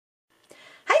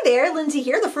Hi there, Lindsay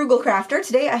here, the Frugal Crafter.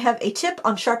 Today I have a tip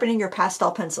on sharpening your pastel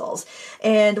pencils.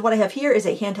 And what I have here is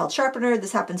a handheld sharpener.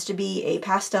 This happens to be a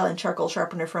pastel and charcoal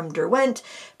sharpener from Derwent.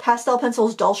 Pastel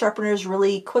pencils dull sharpeners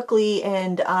really quickly,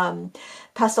 and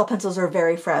pastel pencils are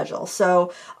very fragile.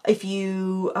 So if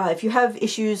you have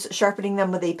issues sharpening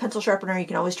them with a pencil sharpener, you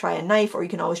can always try a knife, or you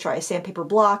can always try a sandpaper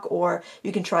block, or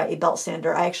you can try a belt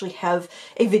sander. I actually have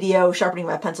a video sharpening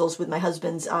my pencils with my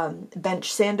husband's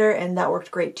bench sander, and that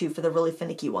worked great too for the really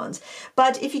finicky ones.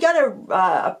 But if you got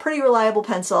a pretty reliable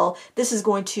pencil, this is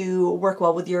going to work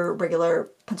well with your regular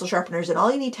pencil sharpeners, and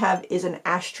all you need to have is an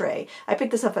ashtray. I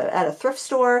picked this up at a thrift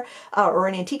store or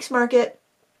an antiques market.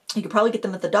 You could probably get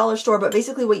them at the dollar store, but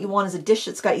basically what you want is a dish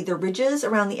that's got either ridges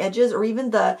around the edges or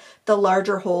even the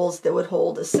larger holes that would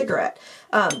hold a cigarette.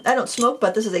 I don't smoke,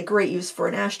 but this is a great use for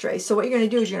an ashtray. So what you're going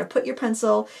to do is you're going to put your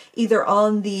pencil either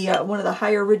on the one of the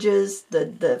higher ridges,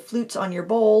 the flutes on your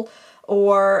bowl,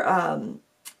 or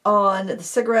on the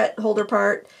cigarette holder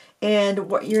part.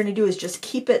 And what you're going to do is just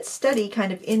keep it steady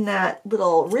kind of in that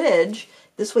little ridge.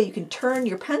 This way you can turn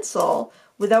your pencil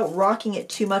without rocking it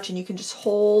too much, and you can just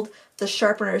hold the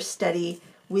sharpener steady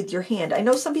with your hand. I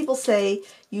know some people say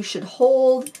you should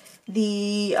hold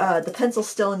the pencil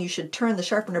still and you should turn the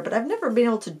sharpener, but I've never been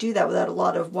able to do that without a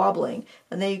lot of wobbling.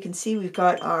 And there you can see we've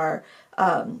got our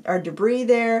debris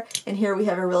there, and here we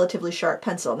have a relatively sharp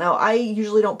pencil. Now I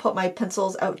usually don't put my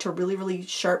pencils out to really, really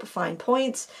sharp, fine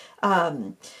points.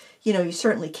 You know, you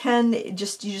certainly can, you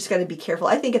just got to be careful.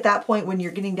 I think at that point when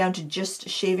you're getting down to just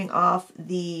shaving off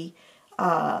the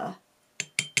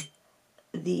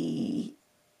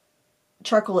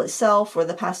charcoal itself or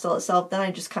the pastel itself, then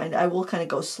I will kind of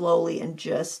go slowly and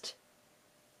just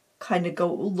kind of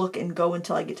look and go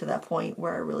until I get to that point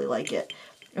where I really like it.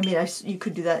 I mean, you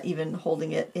could do that even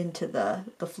holding it into the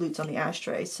flutes on the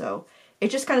ashtray. So it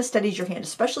just kind of steadies your hand,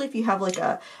 especially if you have like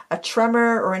a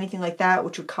tremor or anything like that,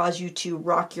 which would cause you to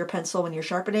rock your pencil when you're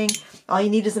sharpening. All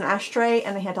you need is an ashtray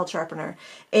and a handheld sharpener.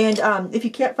 And if you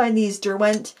can't find these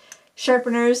Derwent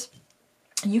sharpeners,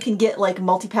 you can get like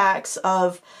multi-packs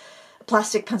of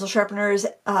plastic pencil sharpeners.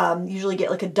 Usually get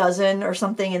like a dozen or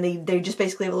something, and they just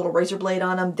basically have a little razor blade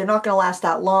on them. They're not going to last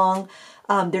that long.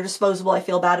 They're disposable. I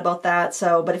feel bad about that.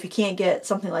 So, but if you can't get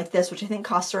something like this, which I think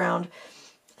costs around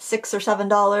 $6 or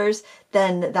 $7,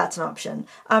 then that's an option.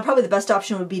 Probably the best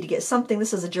option would be to get something.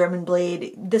 This is a German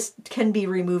blade. This can be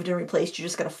removed and replaced. You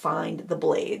just got to find the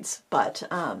blades. But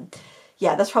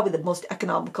yeah, that's probably the most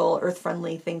economical,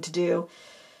 earth-friendly thing to do,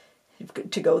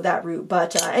 to go that route.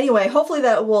 But anyway, hopefully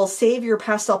that will save your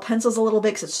pastel pencils a little bit,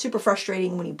 because it's super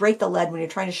frustrating when you break the lead when you're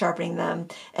trying to sharpening them,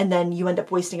 and then you end up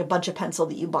wasting a bunch of pencil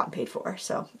that you bought and paid for.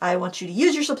 So I want you to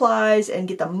use your supplies and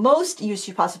get the most use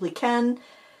you possibly can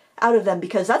out of them,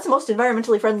 because that's the most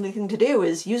environmentally friendly thing to do,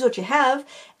 is use what you have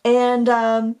and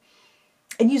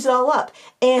use it all up.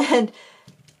 And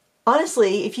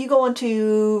honestly, if you go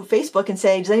onto Facebook and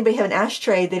say, does anybody have an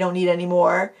ashtray they don't need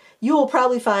anymore, you will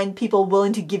probably find people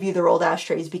willing to give you their old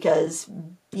ashtrays, because,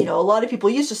 you know, a lot of people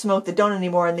used to smoke that don't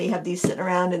anymore, and they have these sitting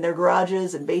around in their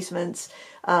garages and basements,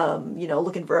 you know,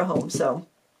 looking for a home. So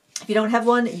if you don't have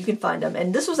one, you can find them.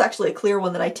 And this was actually a clear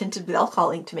one that I tinted with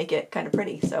alcohol ink to make it kind of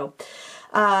pretty. So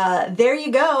there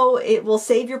you go. It will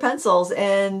save your pencils,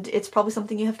 and it's probably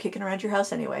something you have kicking around your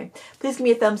house anyway. Please give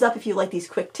me a thumbs up if you like these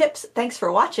quick tips. Thanks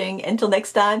for watching. Until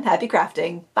next time, happy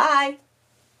crafting. Bye!